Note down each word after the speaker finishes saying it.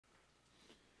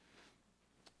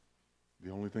The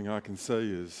only thing I can say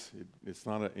is it's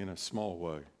not in a small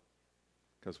way,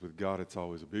 because with God it's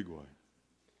always a big way.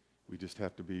 We just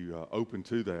have to be open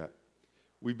to that.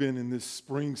 We've been in this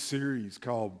spring series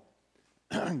called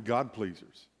God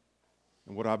Pleasers.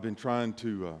 And what I've been trying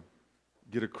to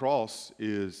get across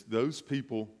is those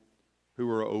people who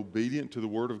are obedient to the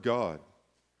Word of God,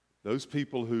 those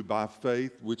people who by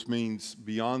faith, which means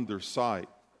beyond their sight,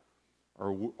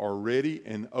 are ready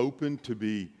and open to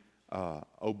be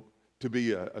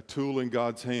a tool in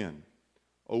God's hand.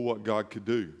 Oh, what God could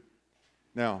do.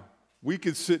 Now, we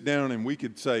could sit down and we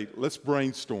could say, let's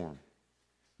brainstorm.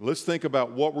 Let's think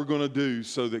about what we're going to do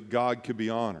so that God could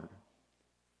be honored.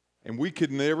 And we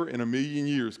could never in a million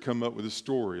years come up with a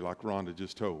story like Rhonda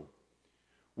just told.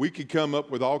 We could come up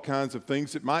with all kinds of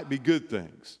things that might be good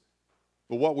things.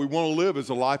 But what we want to live is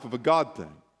a life of a God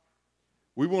thing.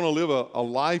 We want to live a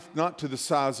life not to the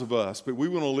size of us, but we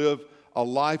want to live a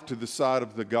life to the side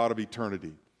of the God of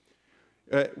eternity.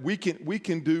 We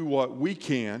can do what we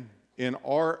can in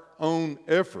our own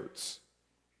efforts,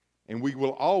 and we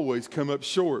will always come up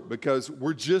short because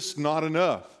we're just not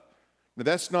enough. Now,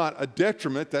 that's not a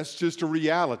detriment, that's just a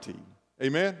reality.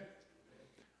 Amen?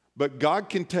 But God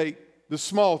can take the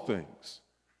small things.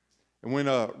 And when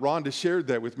Rhonda shared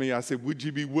that with me, I said, would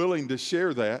you be willing to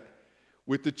share that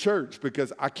with the church?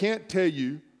 Because I can't tell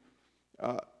you,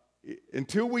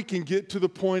 until we can get to the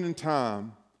point in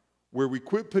time where we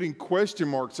quit putting question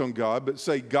marks on God, but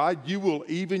say, God, you will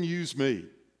even use me.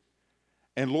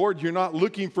 And Lord, you're not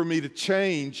looking for me to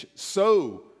change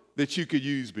so that you could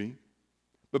use me.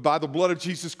 But by the blood of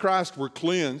Jesus Christ, we're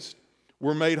cleansed.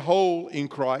 We're made whole in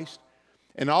Christ.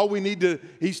 And all we need to,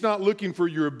 He's not looking for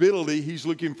your ability. He's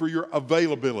looking for your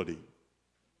availability.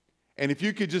 And if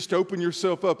you could just open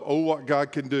yourself up, oh, what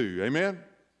God can do. Amen?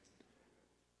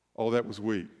 Oh, that was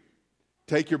weak.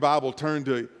 Take your Bible, turn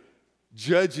to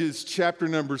Judges chapter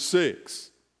number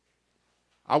 6.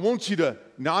 I want you to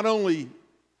not only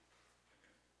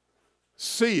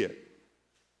see it,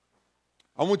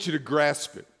 I want you to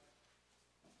grasp it.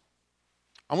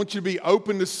 I want you to be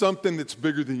open to something that's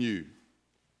bigger than you.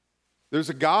 There's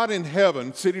a God in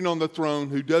heaven sitting on the throne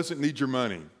who doesn't need your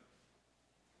money.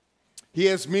 He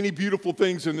has many beautiful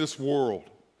things in this world.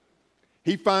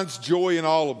 He finds joy in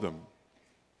all of them.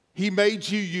 He made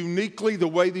you uniquely the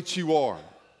way that you are.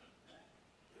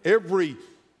 Every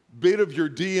bit of your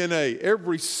DNA,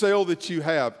 every cell that you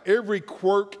have, every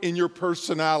quirk in your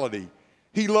personality,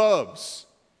 He loves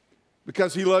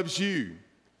because He loves you.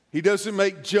 He doesn't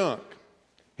make junk.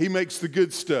 He makes the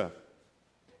good stuff.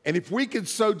 And if we could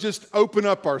so just open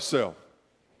up ourselves,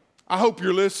 I hope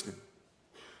you're listening.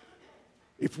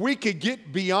 If we could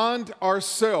get beyond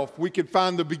ourselves, we could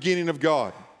find the beginning of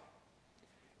God.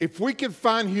 If we could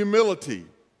find humility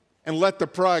and let the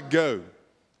pride go.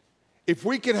 If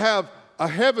we could have a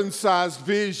heaven-sized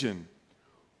vision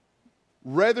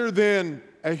rather than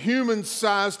a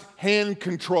human-sized hand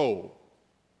control.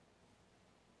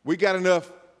 We got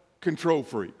enough control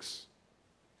freaks.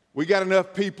 We got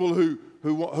enough people who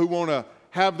want to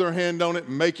have their hand on it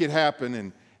and make it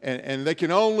happen, and they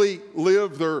can only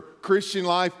live their Christian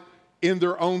life in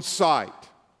their own sight.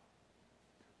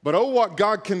 But oh, what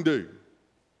God can do.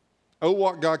 Oh,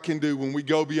 what God can do when we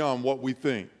go beyond what we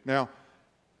think. Now,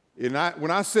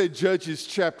 when I said Judges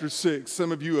chapter 6,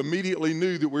 some of you immediately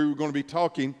knew that we were going to be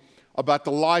talking about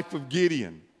the life of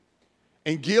Gideon.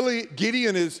 And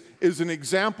Gideon is an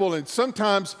example, and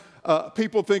sometimes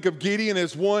people think of Gideon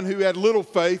as one who had little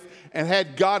faith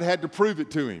and God had to prove it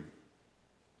to him.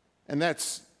 And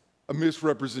that's a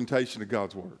misrepresentation of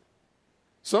God's word.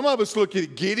 Some of us look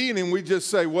at Gideon and we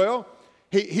just say, well,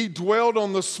 he dwelled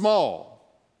on the small.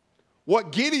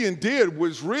 What Gideon did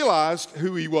was realized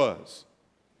who he was.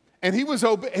 And he was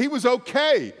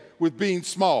okay with being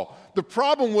small. The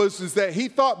problem was that he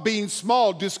thought being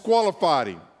small disqualified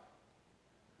him.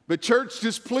 But church,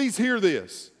 just please hear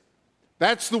this.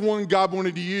 That's the one God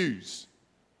wanted to use.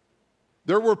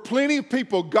 There were plenty of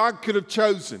people God could have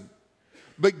chosen.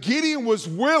 But Gideon was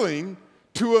willing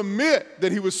to admit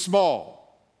that he was small.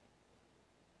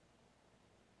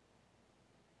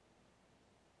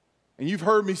 And you've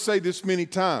heard me say this many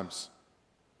times.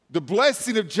 The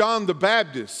blessing of John the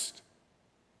Baptist,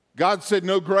 God said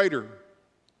no greater,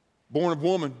 born of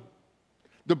woman.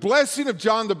 The blessing of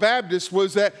John the Baptist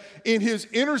was that in his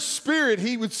inner spirit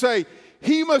he would say,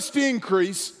 he must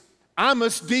increase, I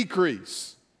must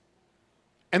decrease.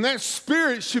 And that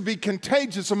spirit should be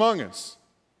contagious among us.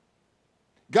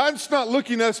 God's not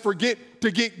looking us to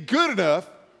get good enough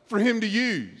for Him to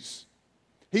use.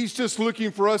 He's just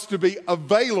looking for us to be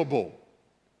available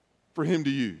for Him to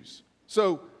use.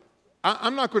 So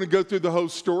I'm not going to go through the whole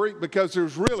story because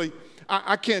there's really,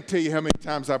 I can't tell you how many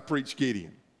times I've preached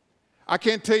Gideon. I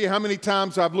can't tell you how many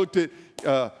times I've looked at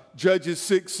Judges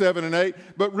 6, 7, and 8.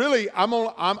 But really, I'm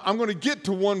going to get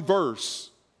to one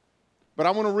verse. But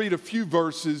I want to read a few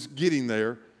verses getting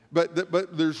there.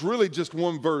 But there's really just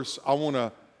one verse I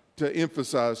want to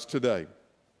emphasize today.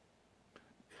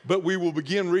 But we will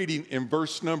begin reading in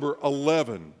verse number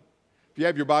 11. If you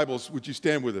have your Bibles, would you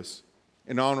stand with us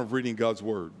in honor of reading God's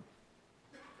word?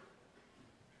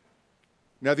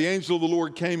 Now the angel of the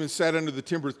Lord came and sat under the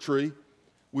timber tree,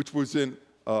 which was in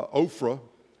Ophrah,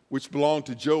 which belonged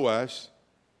to Joash.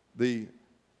 Now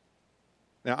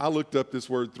I looked up this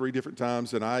word 3 different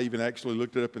times, and I even actually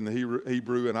looked it up in the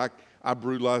Hebrew, and I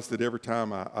brutalized it every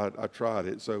time I tried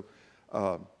it. So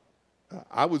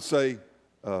I would say,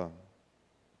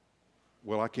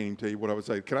 well, I can't even tell you what I would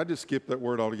say. Can I just skip that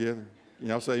word altogether?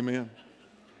 Y'all say amen?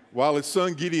 While his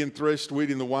son Gideon threshed wheat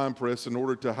in the winepress in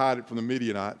order to hide it from the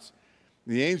Midianites,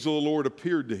 the angel of the Lord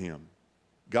appeared to him.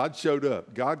 God showed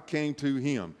up. God came to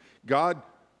him. God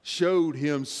showed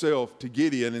himself to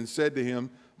Gideon and said to him,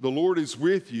 "The Lord is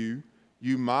with you,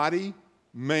 you mighty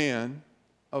man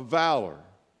of valor."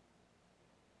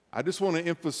 I just want to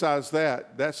emphasize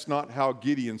that. That's not how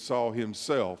Gideon saw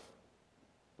himself,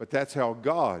 but that's how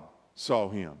God saw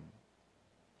him.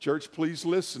 Church, please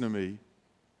listen to me.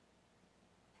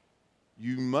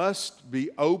 You must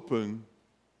be open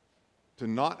to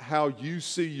not how you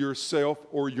see yourself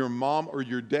or your mom or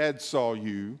your dad saw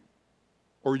you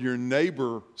or your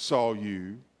neighbor saw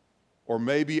you or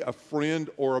maybe a friend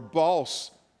or a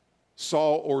boss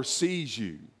saw or sees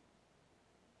you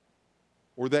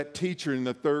or that teacher in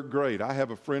the 3rd grade. I have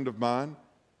a friend of mine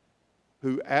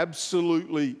who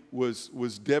absolutely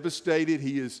was devastated.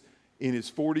 He is in his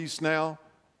 40s now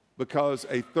because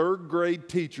a 3rd grade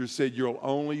teacher said, "You'll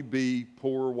only be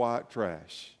poor white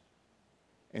trash."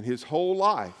 And his whole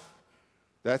life,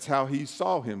 that's how he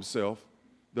saw himself,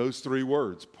 those 3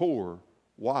 words, poor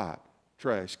white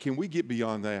trash. Can we get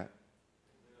beyond that?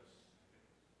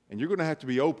 And you're going to have to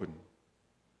be open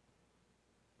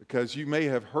because you may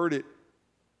have heard it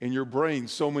in your brain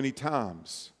so many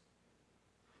times.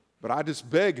 But I just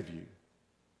beg of you,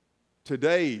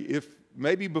 today, if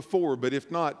maybe before, but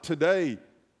if not, today,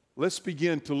 let's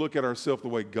begin to look at ourselves the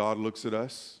way God looks at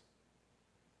us.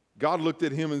 God looked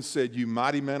at him and said, "You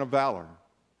mighty man of valor."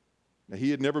 Now,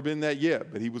 he had never been that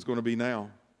yet, but he was going to be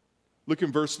now. Look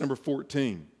in verse number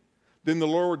 14. Then the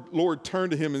Lord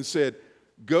turned to him and said,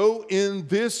 "Go in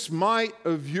this might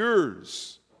of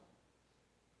yours,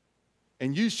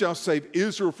 and you shall save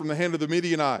Israel from the hand of the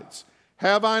Midianites.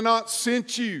 Have I not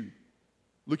sent you?"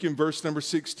 Look in verse number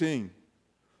 16.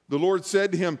 The Lord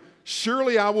said to him,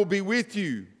 "Surely I will be with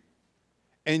you,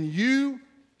 and you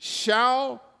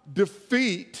shall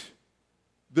defeat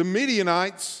the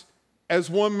Midianites as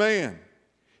one man."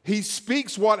 He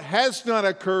speaks what has not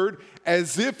occurred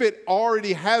as if it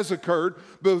already has occurred,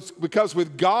 because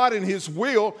with God and his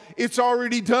will, it's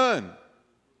already done.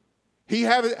 He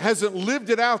hasn't lived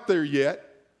it out there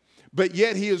yet, but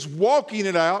yet he is walking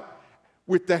it out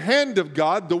with the hand of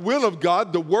God, the will of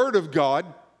God, the word of God,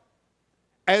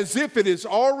 as if it is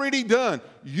already done.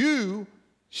 You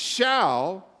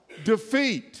shall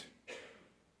defeat.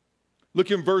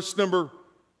 Look in verse number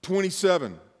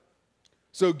 27.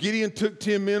 So Gideon took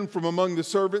 10 men from among the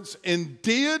servants and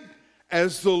did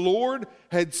as the Lord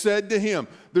had said to him.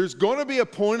 There's going to be a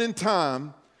point in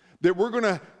time that we're going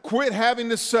to quit having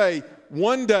to say,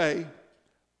 one day,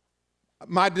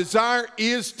 my desire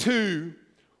is to.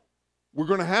 We're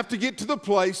going to have to get to the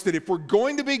place that if we're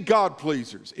going to be God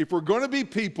pleasers, if we're going to be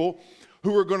people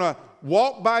who are going to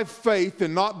walk by faith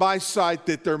and not by sight,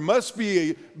 that there must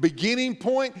be a beginning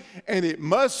point, and it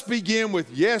must begin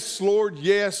with, "Yes, Lord,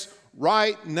 yes,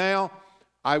 right now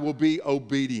I will be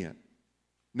obedient."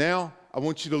 Now, I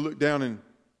want you to look down in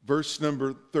verse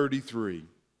number 33.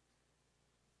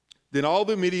 Then all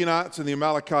the Midianites and the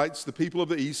Amalekites, the people of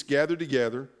the east, gathered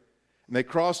together, and they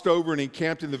crossed over and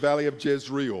encamped in the valley of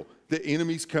Jezreel. The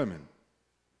enemy's coming.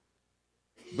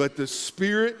 But the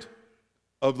Spirit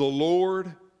of the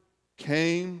Lord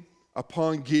came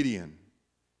upon Gideon,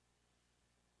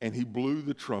 and he blew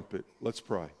the trumpet. Let's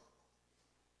pray.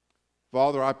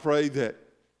 Father, I pray that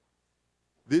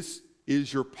this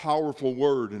is your powerful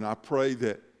word, and I pray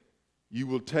that you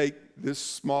will take this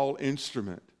small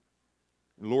instrument.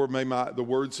 And Lord, may the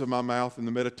words of my mouth and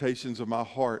the meditations of my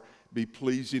heart be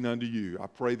pleasing unto you. I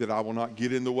pray that I will not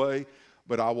get in the way,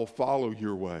 but I will follow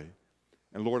your way.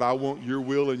 And Lord, I want your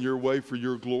will and your way for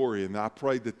your glory. And I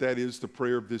pray that that is the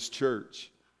prayer of this church.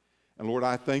 And Lord,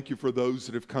 I thank you for those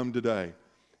that have come today.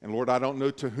 And Lord, I don't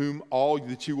know to whom all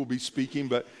that you will be speaking,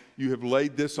 but you have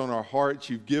laid this on our hearts.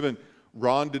 You've given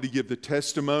Rhonda to give the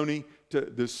testimony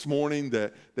this morning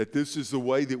that this is the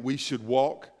way that we should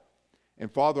walk.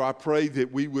 And Father, I pray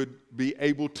that we would be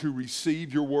able to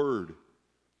receive your word,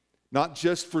 not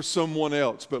just for someone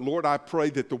else, but Lord, I pray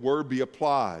that the word be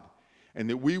applied and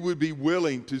that we would be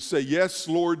willing to say, yes,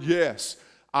 Lord, yes.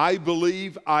 I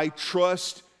believe, I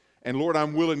trust, and Lord,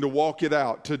 I'm willing to walk it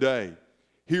out today.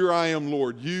 Here I am,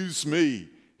 Lord, use me.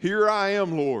 Here I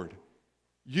am, Lord,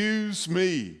 use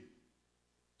me.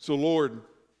 So, Lord,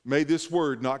 may this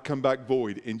word not come back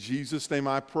void. In Jesus' name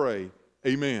I pray,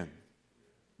 amen.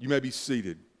 You may be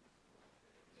seated.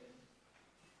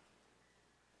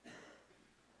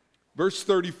 Verse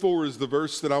 34 is the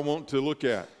verse that I want to look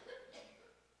at.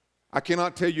 I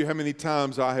cannot tell you how many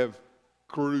times I have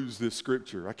perused this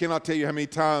scripture. I cannot tell you how many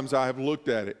times I have looked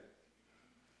at it.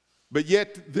 But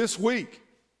yet this week,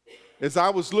 as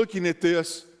I was looking at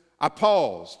this, I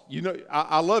paused. You know,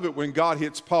 I love it when God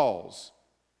hits pause.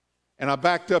 And I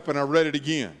backed up and I read it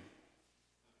again.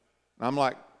 And I'm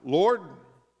like, Lord,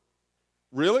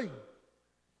 really?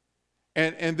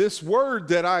 And this word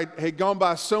that I had gone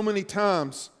by so many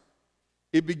times,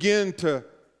 it began to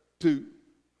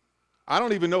I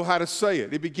don't even know how to say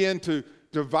it. It began to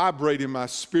vibrate in my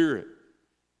spirit.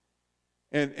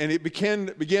 And it began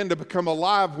to become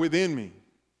alive within me.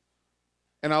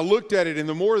 And I looked at it, and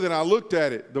the more that I looked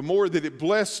at it, the more that it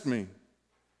blessed me.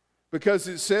 Because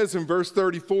it says in verse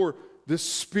 34, the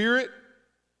Spirit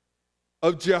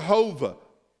of Jehovah,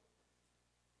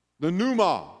 the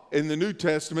pneuma in the New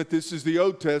Testament, this is the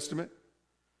Old Testament.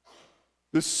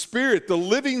 The Spirit, the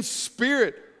living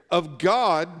Spirit of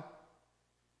God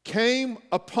came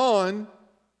upon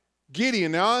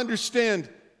Gideon. Now I understand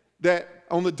that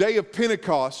on the day of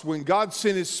Pentecost, when God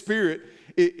sent His Spirit,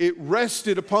 it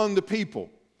rested upon the people.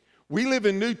 We live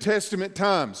in New Testament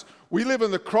times. We live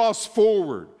in the cross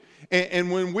forward.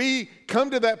 And when we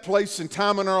come to that place and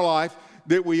time in our life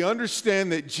that we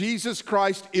understand that Jesus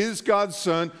Christ is God's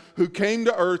Son who came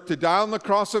to earth to die on the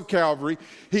cross of Calvary,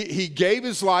 He gave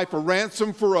His life a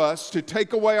ransom for us to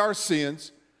take away our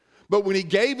sins. But when He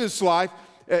gave His life,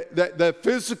 the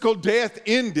physical death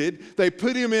ended. They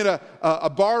put Him in a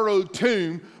borrowed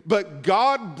tomb. But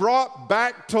God brought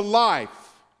back to life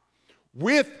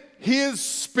with His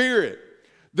Spirit,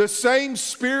 the same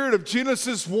Spirit of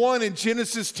Genesis 1 and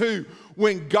Genesis 2,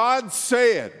 when God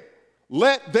said,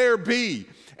 let there be.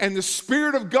 And the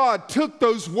Spirit of God took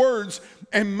those words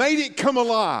and made it come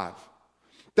alive.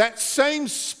 That same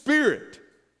Spirit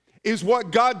is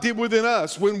what God did within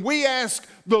us. When we ask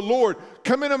the Lord,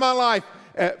 come into my life,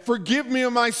 forgive me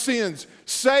of my sins,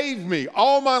 save me,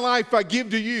 all my life I give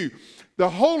to you. The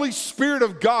Holy Spirit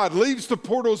of God leaves the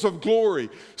portals of glory,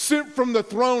 sent from the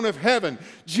throne of heaven.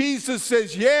 Jesus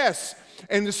says yes,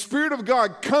 and the Spirit of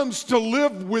God comes to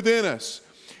live within us.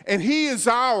 And He is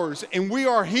ours, and we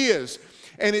are His.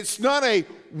 And it's not a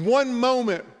one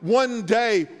moment, one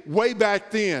day, way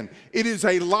back then. It is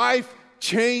a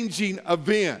life-changing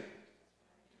event.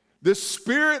 The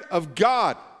Spirit of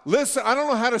God, listen, I don't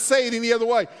know how to say it any other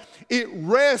way. It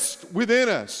rests within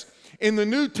us. In the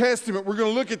New Testament, we're going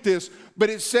to look at this, but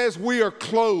it says we are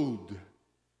clothed.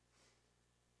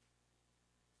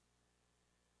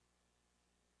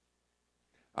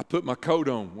 I put my coat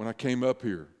on when I came up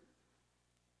here.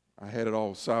 I had it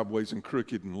all sideways and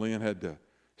crooked, and Lynn had to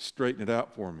straighten it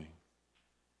out for me.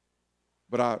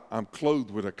 But I'm clothed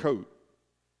with a coat.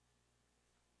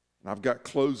 And I've got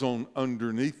clothes on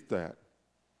underneath that.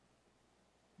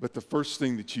 But the first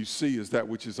thing that you see is that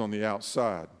which is on the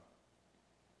outside.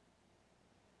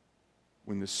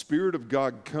 When the Spirit of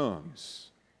God comes,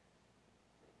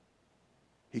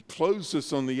 He clothes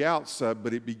us on the outside,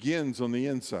 but it begins on the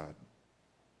inside.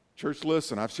 Church,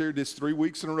 listen, I've shared this 3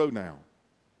 weeks in a row now.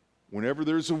 Whenever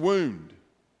there's a wound,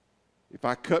 if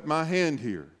I cut my hand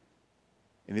here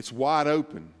and it's wide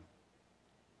open,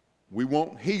 we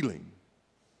want healing,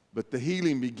 but the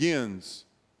healing begins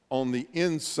on the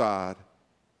inside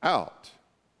out.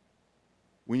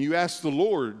 When you ask the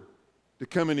Lord to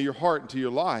come into your heart, into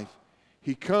your life,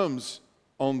 He comes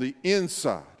on the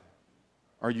inside.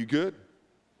 Are you good?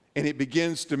 And it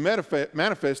begins to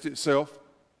manifest itself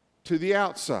to the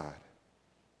outside.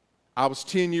 I was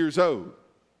 10 years old.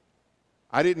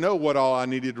 I didn't know what all I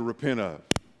needed to repent of.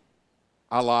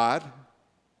 I lied.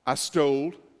 I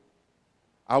stole.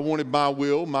 I wanted my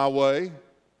will, my way.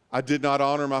 I did not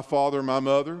honor my father and my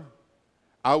mother.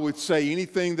 I would say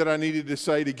anything that I needed to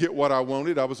say to get what I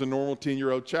wanted. I was a normal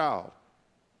 10-year-old child.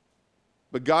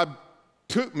 But God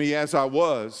took me as I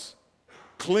was,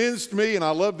 cleansed me, and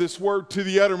I love this word, to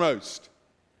the uttermost.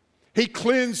 He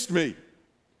cleansed me.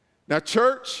 Now,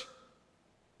 church,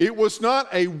 it was not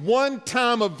a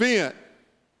one-time event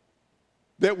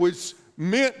that was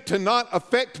meant to not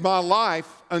affect my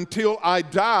life until I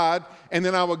died, and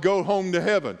then I would go home to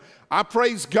heaven. I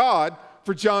praise God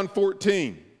for John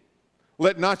 14.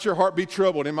 Let not your heart be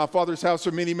troubled. In my Father's house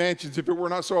are many mansions. If it were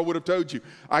not so, I would have told you.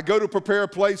 I go to prepare a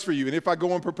place for you. And if I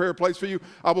go and prepare a place for you,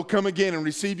 I will come again and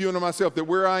receive you unto myself, that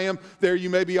where I am, there you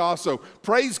may be also.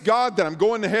 Praise God that I'm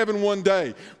going to heaven one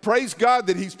day. Praise God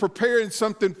that He's preparing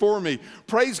something for me.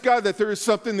 Praise God that there is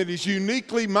something that is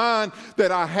uniquely mine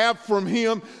that I have from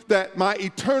Him, that my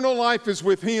eternal life is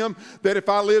with Him, that if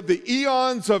I live the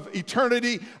eons of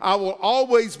eternity, I will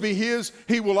always be His.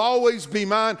 He will always be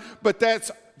mine. But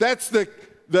that's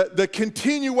the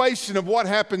continuation of what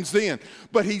happens then.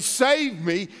 But He saved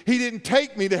me. He didn't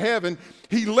take me to heaven.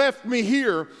 He left me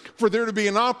here for there to be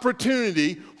an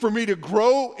opportunity for me to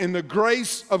grow in the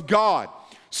grace of God.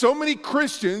 So many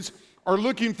Christians are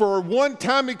looking for a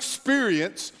one-time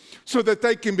experience so that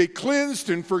they can be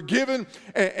cleansed and forgiven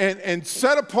and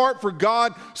set apart for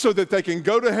God so that they can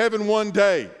go to heaven one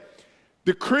day.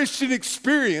 The Christian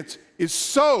experience is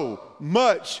so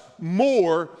much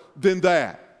more than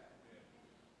that.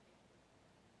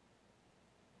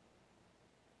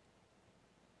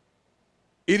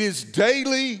 It is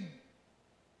daily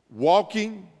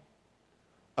walking,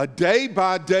 a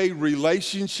day-by-day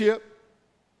relationship.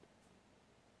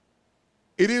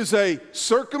 It is a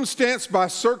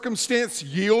circumstance-by-circumstance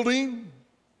yielding.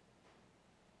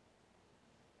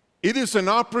 It is an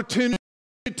opportunity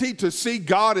to see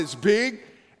God as big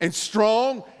and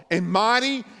strong and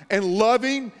mighty and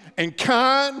loving and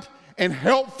kind and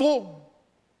helpful,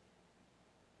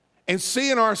 and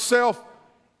seeing ourselves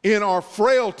in our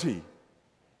frailty,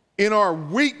 in our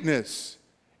weakness,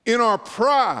 in our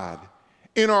pride,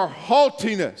 in our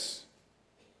haughtiness,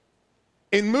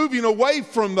 and moving away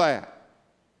from that.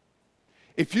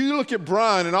 If you look at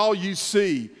Brian and all you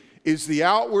see is the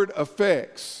outward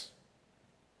effects,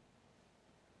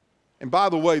 and by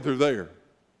the way, they're there.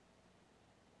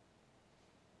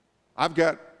 I've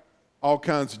got all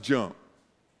kinds of junk.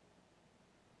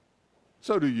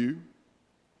 So do you.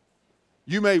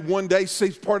 You may one day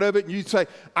see part of it and you'd say,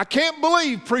 I can't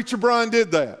believe Preacher Brian did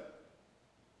that.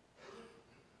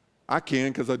 I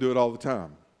can, because I do it all the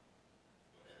time.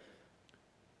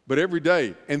 But every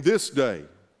day, and this day,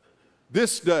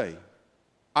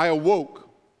 I awoke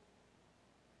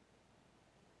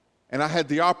and I had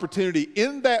the opportunity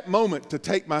in that moment to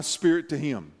take my spirit to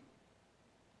Him.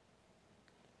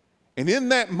 And in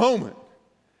that moment,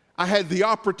 I had the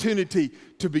opportunity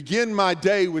to begin my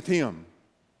day with Him.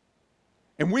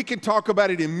 And we can talk about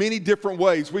it in many different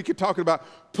ways. We can talk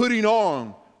about putting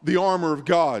on the armor of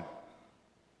God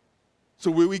so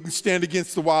we can stand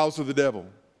against the wiles of the devil.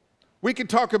 We can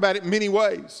talk about it many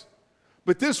ways.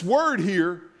 But this word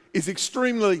here is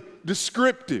extremely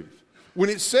descriptive. When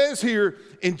it says here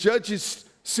in Judges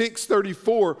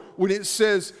 6:34, when it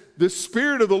says, the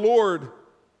Spirit of the Lord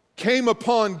came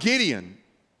upon Gideon,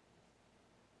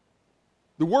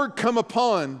 the word come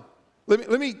upon, let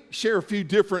me share a few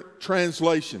different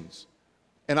translations,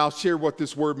 and I'll share what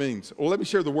this word means. Well, let me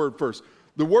share the word first.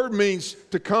 The word means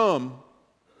to come.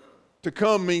 To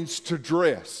come means to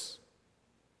dress.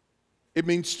 It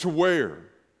means to wear,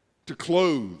 to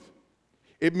clothe.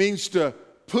 It means to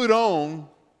put on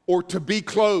or to be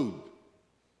clothed.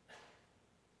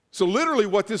 So literally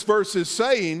what this verse is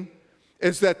saying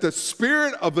is that the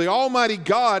Spirit of the Almighty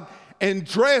God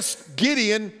dressed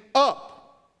Gideon up.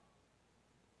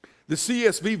 The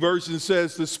CSB version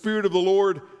says the Spirit of the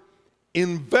Lord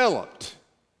enveloped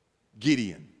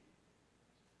Gideon.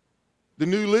 The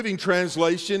New Living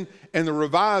Translation and the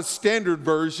Revised Standard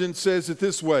Version says it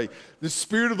this way: the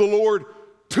Spirit of the Lord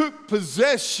took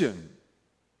possession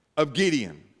of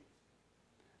Gideon.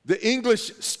 The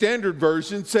English Standard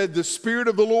Version said the Spirit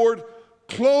of the Lord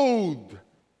clothed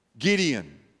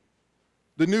Gideon.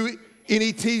 The New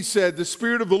NET said the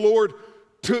Spirit of the Lord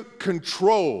took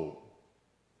control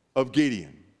of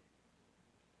Gideon.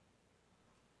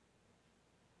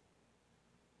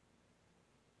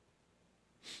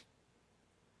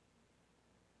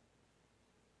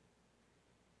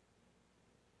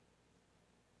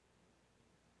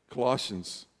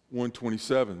 Colossians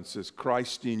 1:27 says,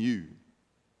 Christ in you,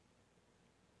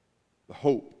 the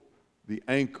hope, the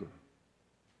anchor,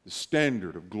 the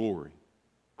standard of glory.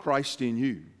 Christ in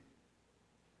you.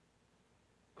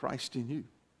 Christ in you.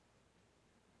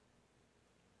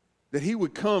 That He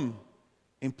would come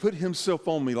and put Himself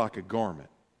on me like a garment.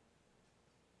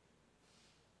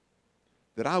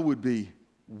 That I would be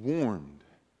warmed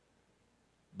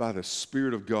by the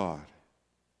Spirit of God.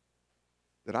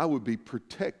 That I would be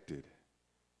protected.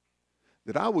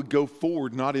 That I would go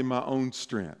forward not in my own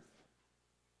strength,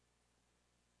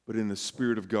 but in the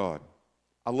Spirit of God.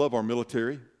 I love our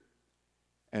military,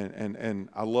 and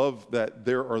I love that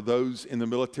there are those in the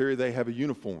military, they have a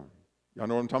uniform. Y'all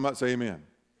know what I'm talking about? Say amen. Amen.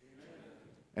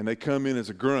 And they come in as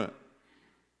a grunt,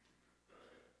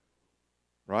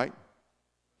 right?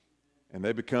 And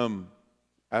they become,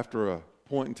 after a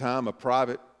point in time, a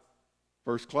private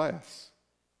first class.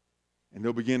 And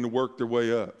they'll begin to work their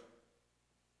way up.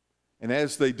 And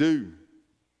as they do,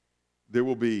 there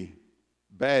will be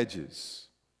badges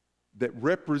that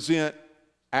represent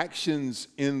actions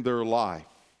in their life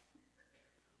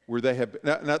where they have,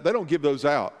 now they don't give those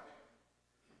out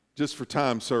just for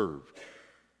time served.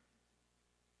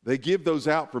 They give those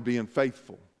out for being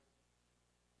faithful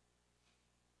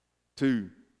to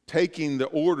taking the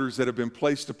orders that have been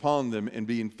placed upon them and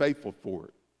being faithful for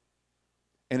it.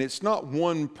 And it's not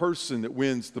one person that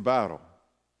wins the battle.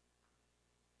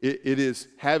 It is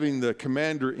having the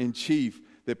commander-in-chief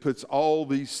that puts all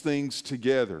these things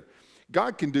together.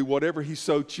 God can do whatever he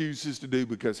so chooses to do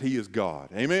because he is God.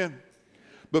 Amen?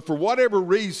 But for whatever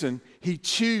reason, he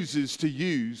chooses to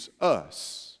use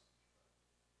us.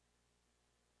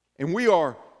 And we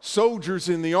are soldiers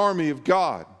in the army of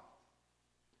God.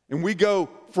 And we go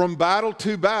from battle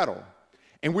to battle.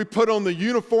 And we put on the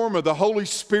uniform of the Holy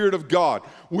Spirit of God.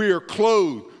 We are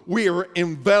clothed. We are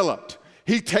enveloped.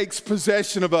 He takes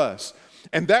possession of us.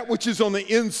 And that which is on the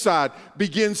inside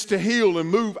begins to heal and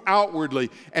move outwardly.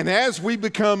 And as we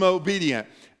become obedient,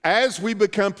 as we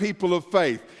become people of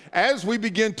faith, as we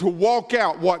begin to walk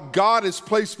out what God has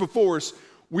placed before us,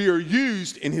 we are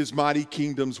used in his mighty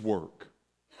kingdom's work.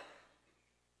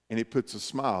 And it puts a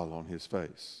smile on his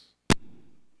face.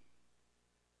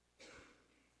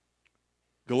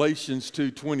 Galatians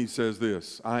 2:20 says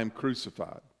this, I am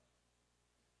crucified.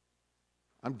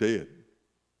 I'm dead.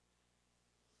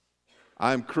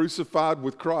 I am crucified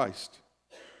with Christ.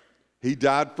 He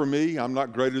died for me. I'm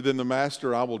not greater than the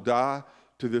master. I will die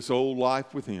to this old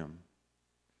life with him.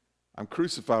 I'm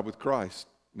crucified with Christ.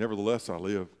 Nevertheless, I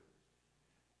live.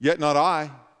 Yet not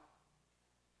I,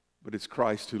 but it's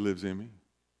Christ who lives in me.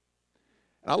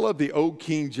 And I love the old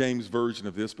King James version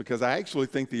of this because I actually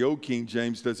think the old King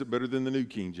James does it better than the new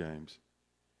King James.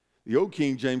 The old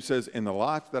King James says, in the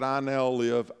life that I now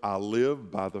live, I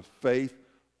live by the faith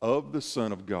of the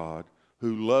Son of God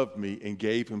who loved me and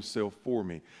gave himself for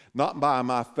me. Not by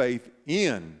my faith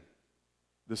in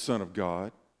the Son of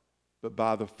God, but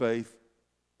by the faith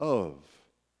of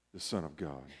the Son of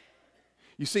God.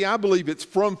 You see, I believe it's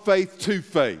from faith to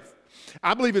faith.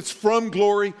 I believe it's from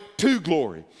glory to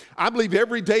glory. I believe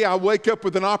every day I wake up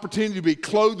with an opportunity to be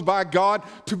clothed by God,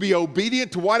 to be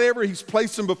obedient to whatever he's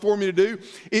placing before me to do.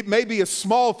 It may be a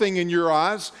small thing in your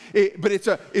eyes, but it's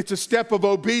a step of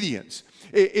obedience.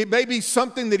 It may be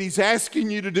something that he's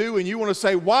asking you to do and you want to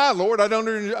say, why, Lord? I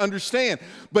don't understand.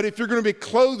 But if you're going to be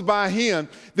clothed by him,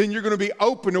 then you're going to be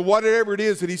open to whatever it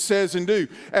is that he says and do.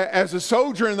 As a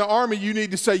soldier in the army, you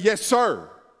need to say, yes, sir,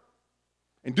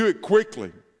 and do it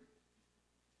quickly.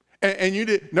 And you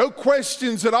did no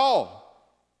questions at all.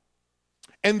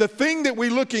 And the thing that we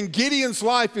look in Gideon's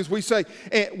life is we say,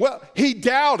 well, he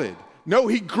doubted. No,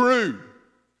 he grew.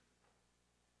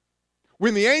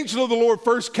 When the angel of the Lord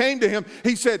first came to him,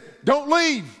 he said, don't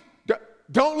leave.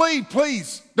 Don't leave,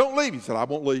 please. Don't leave. He said, I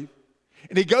won't leave.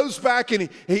 And he goes back and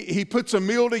he puts a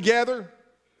meal together.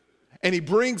 And he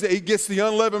gets the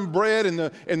unleavened bread and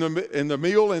the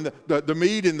meal and the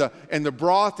meat and the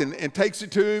broth and takes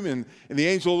it to him. And the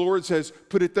angel of the Lord says,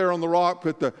 put it there on the rock,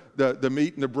 put the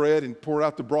meat and the bread and pour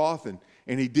out the broth.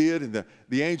 And he did. And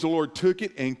the angel of the Lord took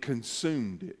it and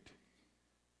consumed it.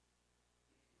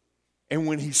 And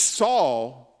when he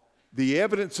saw the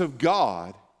evidence of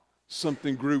God,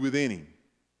 something grew within him.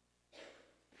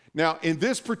 Now, in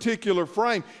this particular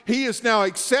frame, he has now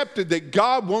accepted that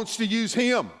God wants to use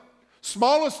him.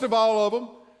 Smallest of all of them,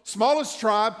 smallest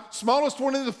tribe, smallest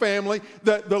one in the family,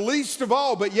 the least of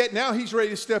all, but yet now he's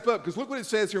ready to step up. Because look what it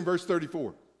says here in verse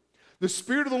 34. The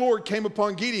Spirit of the Lord came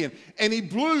upon Gideon, and he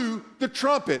blew the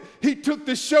trumpet. He took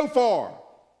the shofar.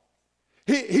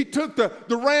 He took the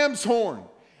ram's horn,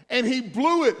 and he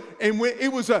blew it, and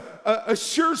it was a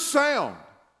sure sound.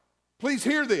 Please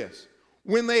hear this.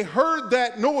 When they heard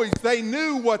that noise, they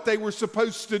knew what they were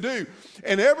supposed to do,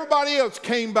 and everybody else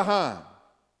came behind.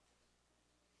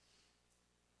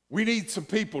 We need some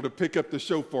people to pick up the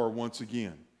shofar once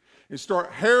again and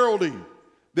start heralding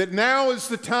that now is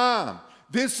the time.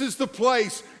 This is the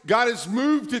place. God has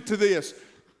moved it to this.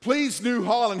 Please, New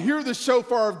Holland, hear the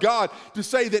shofar of God to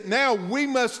say that now we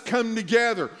must come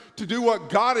together to do what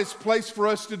God has placed for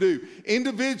us to do,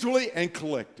 individually and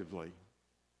collectively.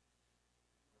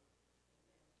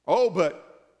 Oh,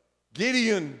 but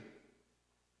Gideon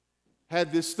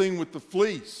had this thing with the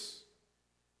fleece.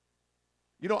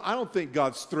 You know, I don't think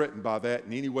God's threatened by that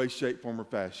in any way, shape, form, or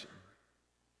fashion.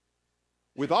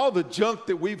 With all the junk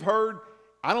that we've heard,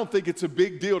 I don't think it's a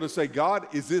big deal to say, God,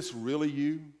 is this really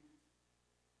you?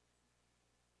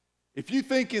 If you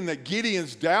thinking that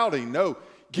Gideon's doubting, no.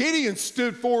 Gideon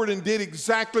stood forward and did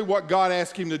exactly what God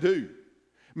asked him to do.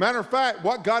 Matter of fact,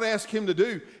 what God asked him to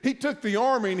do, he took the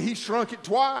army and he shrunk it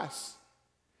twice.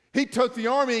 He took the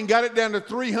army and got it down to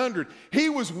 300. He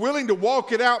was willing to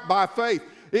walk it out by faith.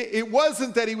 It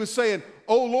wasn't that he was saying,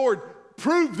 oh Lord,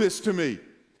 prove this to me.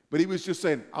 But he was just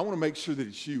saying, I want to make sure that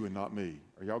it's you and not me.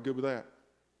 Are y'all good with that?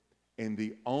 And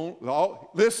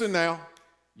listen now,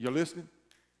 you're listening?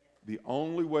 The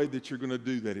only way that you're going to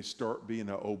do that is start being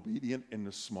obedient in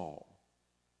the small.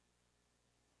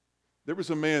 There was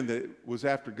a man that was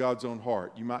after God's own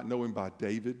heart. You might know him by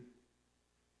David.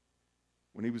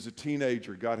 When he was a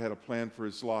teenager, God had a plan for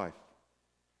his life.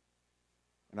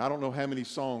 And I don't know how many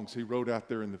songs he wrote out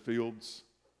there in the fields,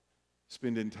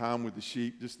 spending time with the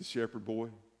sheep, just the shepherd boy.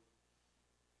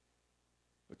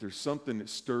 But there's something that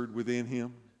stirred within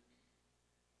him.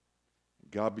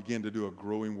 God began to do a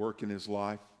growing work in his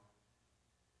life.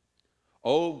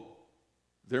 Oh,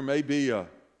 there may be a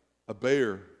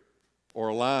bear or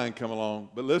a lion come along,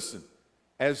 but listen,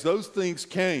 as those things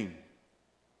came,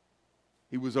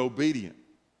 he was obedient.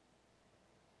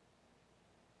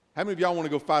 How many of y'all want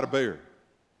to go fight a bear?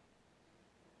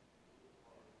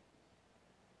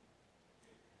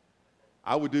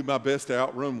 I would do my best to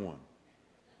outrun one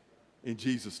in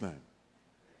Jesus' name.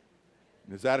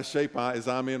 And as out of shape as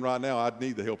I'm in right now, I'd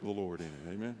need the help of the Lord in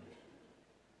it. Amen.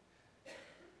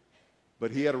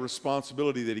 But he had a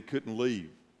responsibility that he couldn't leave.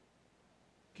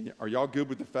 Are y'all good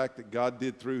with the fact that God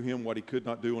did through him what he could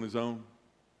not do on his own?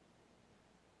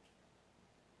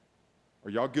 Are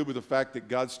y'all good with the fact that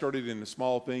God started in the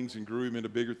small things and grew him into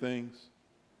bigger things?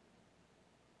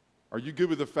 Are you good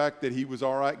with the fact that he was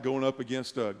all right going up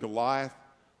against Goliath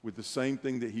with the same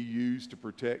thing that he used to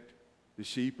protect the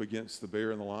sheep against the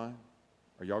bear and the lion?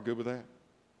 Are y'all good with that?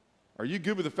 Are you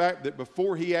good with the fact that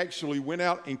before he actually went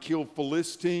out and killed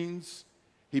Philistines,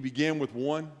 he began with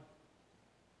one?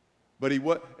 But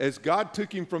as God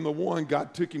took him from the one,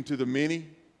 God took him to the many.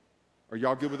 Are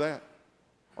y'all good with that?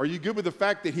 Are you good with the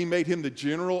fact that he made him the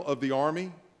general of the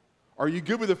army? Are you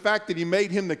good with the fact that he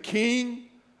made him the king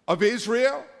of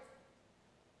Israel?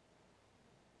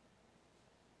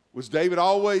 Was David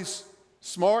always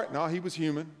smart? No, he was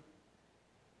human.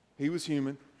 He was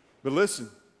human. But listen,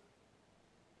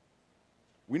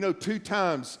 we know 2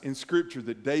 times in Scripture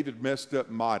that David messed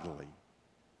up mightily.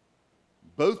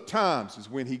 Both times is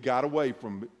when he got away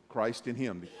from Christ in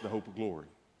him, the hope of glory.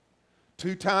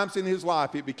 2 times in his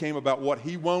life it became about what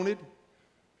he wanted.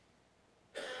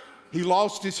 He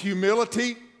lost his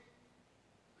humility.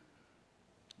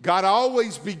 God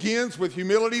always begins with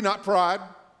humility, not pride.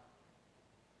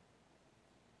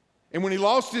 And when he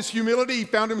lost his humility, he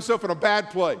found himself in a bad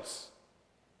place.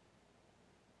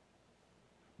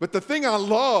 But the thing I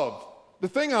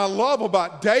love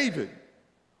about David,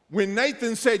 when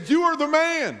Nathan said, "You are the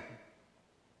man,"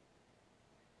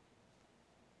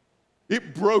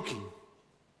 it broke him.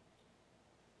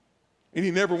 And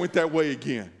he never went that way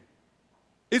again.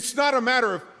 It's not a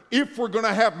matter of if we're going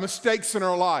to have mistakes in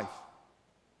our life.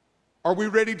 Are we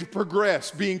ready to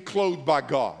progress, being clothed by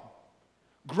God?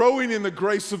 Growing in the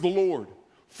grace of the Lord,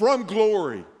 from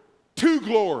glory to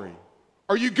glory.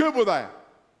 Are you good with that?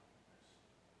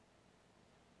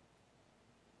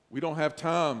 We don't have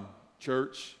time,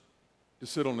 church, to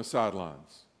sit on the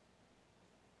sidelines.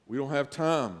 We don't have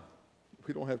time.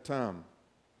 We don't have time.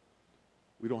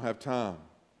 We don't have time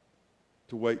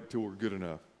to wait until we're good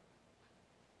enough.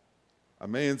 A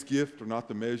man's gifts are not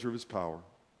the measure of his power.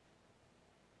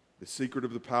 The secret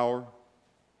of the power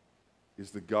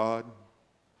is the God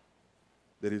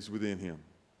that is within him.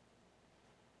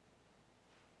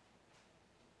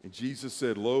 And Jesus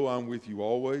said, "Lo, I'm with you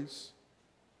always,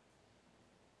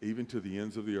 even to the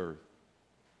ends of the earth."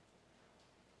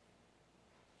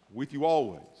 With you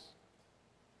always.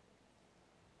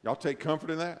 Y'all take comfort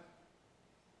in that?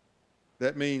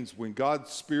 That means when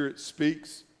God's Spirit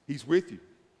speaks, he's with you.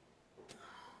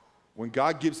 When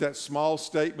God gives that small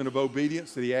statement of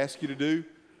obedience that he asks you to do,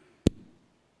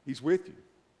 he's with you.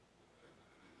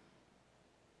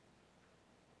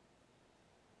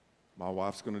 My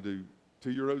wife's going to do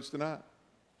 2-year-olds tonight.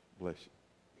 Bless you.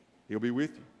 He'll be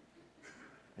with you.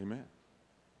 Amen.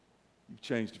 You've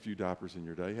changed a few diapers in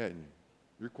your day, hadn't you?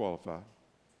 You're qualified.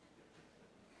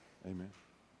 Amen.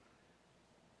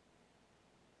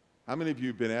 How many of you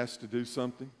have been asked to do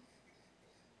something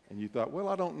and you thought, well,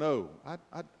 I don't know.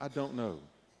 I don't know.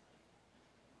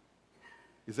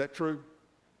 Is that true?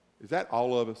 Is that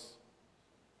all of us?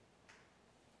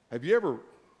 Have you ever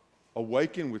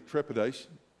awakened with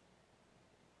trepidation?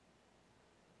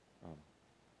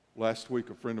 Last week,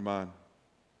 a friend of mine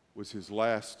was his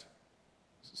last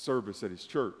service at his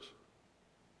church,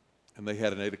 and they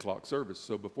had an 8 o'clock service.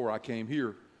 So before I came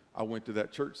here, I went to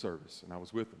that church service, and I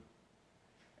was with him.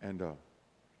 And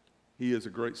he is a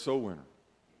great soul winner.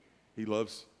 He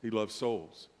loves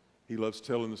souls. He loves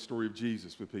telling the story of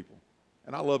Jesus with people.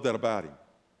 And I love that about him.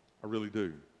 I really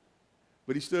do.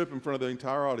 But he stood up in front of the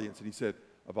entire audience, and he said,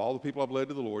 of all the people I've led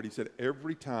to the Lord, he said,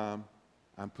 every time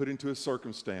I'm put into a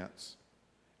circumstance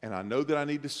and I know that I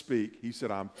need to speak, he said,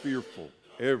 I'm fearful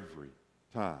every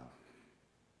time.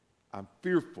 I'm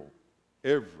fearful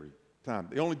every time.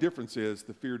 The only difference is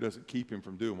the fear doesn't keep him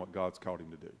from doing what God's called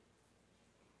him to do.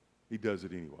 He does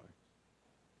it anyway.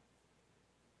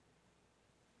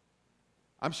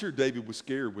 I'm sure David was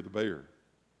scared with the bear.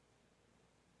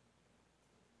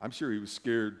 I'm sure he was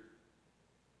scared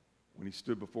when he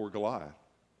stood before Goliath.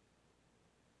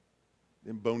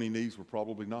 Them bony knees were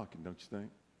probably knocking, don't you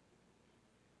think?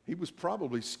 He was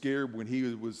probably scared when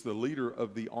he was the leader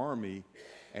of the army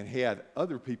and had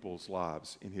other people's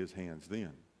lives in his hands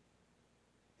then.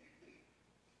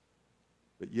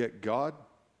 But yet God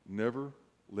never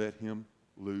let him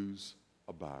lose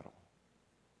a battle.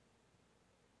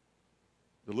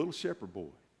 The little shepherd boy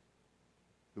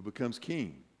who becomes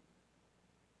king.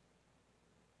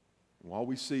 And all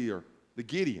we see are the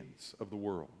Gideons of the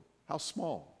world. How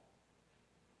small.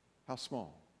 How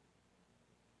small.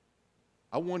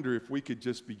 I wonder if we could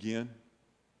just begin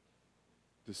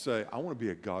to say, I want to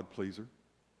be a God pleaser.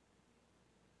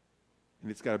 And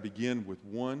it's got to begin with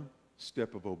one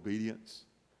step of obedience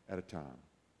at a time.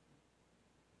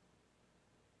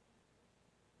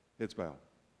 Heads bowed,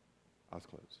 eyes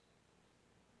closed.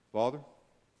 Father,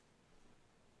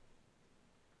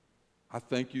 I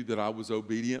thank you that I was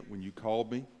obedient when you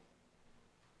called me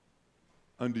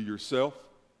unto yourself,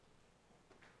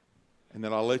 and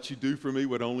that I let you do for me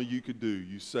what only you could do.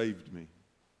 You saved me.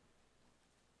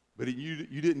 But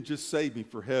you didn't just save me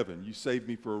for heaven. You saved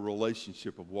me for a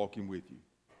relationship of walking with you,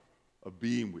 of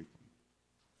being with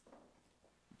you.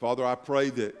 Father, I pray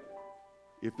that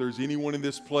if there's anyone in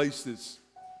this place that's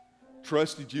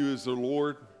trusted you as their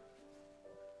Lord,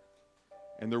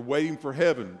 and they're waiting for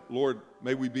heaven, Lord,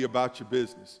 may we be about your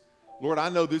business. Lord, I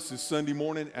know this is Sunday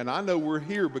morning, and I know we're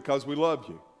here because we love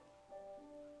you.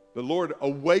 But Lord,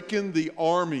 awaken the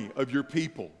army of your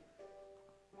people.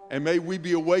 And may we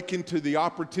be awakened to the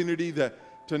opportunity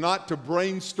to not to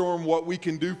brainstorm what we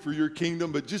can do for your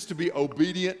kingdom, but just to be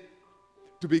obedient,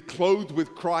 to be clothed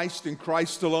with Christ and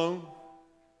Christ alone,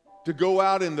 to go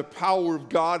out in the power of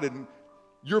God and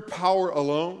your power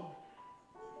alone,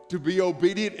 to be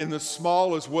obedient in the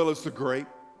small as well as the great.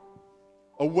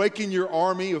 Awaken your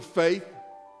army of faith.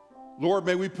 Lord,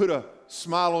 may we put a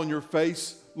smile on your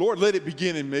face. Lord, let it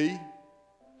begin in me.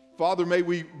 Father, may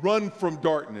we run from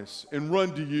darkness and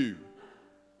run to you.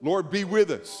 Lord, be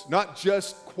with us, not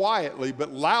just quietly,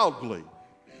 but loudly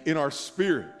in our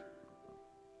spirit.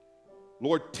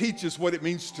 Lord, teach us what it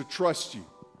means to trust you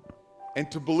and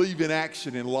to believe in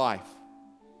action in life.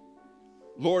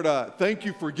 Lord, thank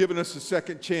you for giving us a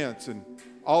second chance and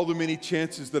all the many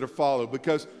chances that have followed,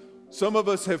 because some of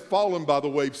us have fallen by the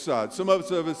wayside. Some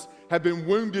of us have been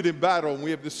wounded in battle, and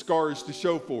we have the scars to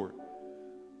show for it.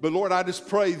 But Lord, I just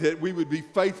pray that we would be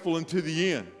faithful unto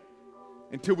the end,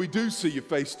 until we do see you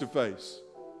face to face.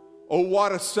 Oh,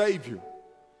 what a Savior.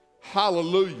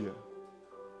 Hallelujah.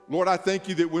 Lord, I thank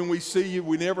you that when we see you,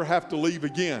 we never have to leave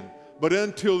again. But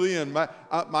until then,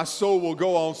 my soul will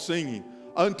go on singing.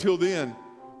 Until then,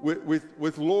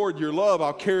 with Lord, your love,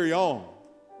 I'll carry on.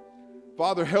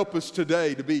 Father, help us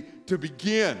today to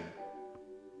begin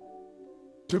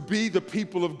to be the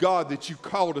people of God that you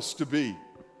called us to be.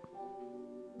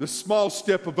 The small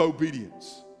step of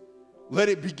obedience. Let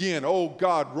it begin. Oh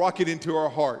God, rock it into our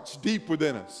hearts, deep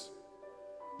within us,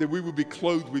 that we would be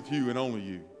clothed with you and only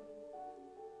you.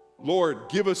 Lord,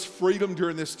 give us freedom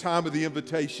during this time of the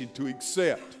invitation to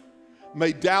accept.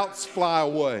 May doubts fly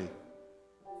away.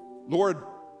 Lord,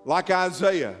 like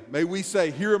Isaiah, may we say,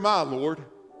 here am I, Lord.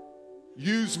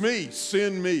 Use me,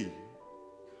 send me.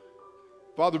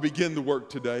 Father, begin the work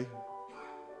today.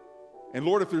 And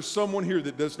Lord, if there's someone here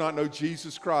that does not know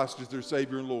Jesus Christ as their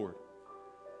Savior and Lord,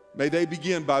 may they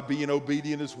begin by being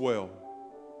obedient as well,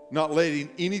 not letting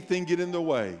anything get in the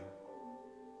way,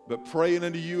 but praying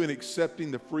unto you and accepting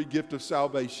the free gift of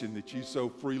salvation that you so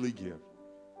freely give.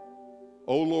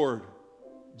 Oh Lord,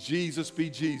 Jesus be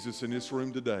Jesus in this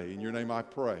room today. In your name I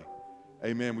pray.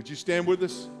 Amen. Would you stand with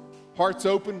us? Hearts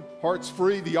open, hearts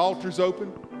free, the altar's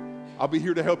open. I'll be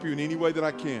here to help you in any way that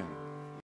I can.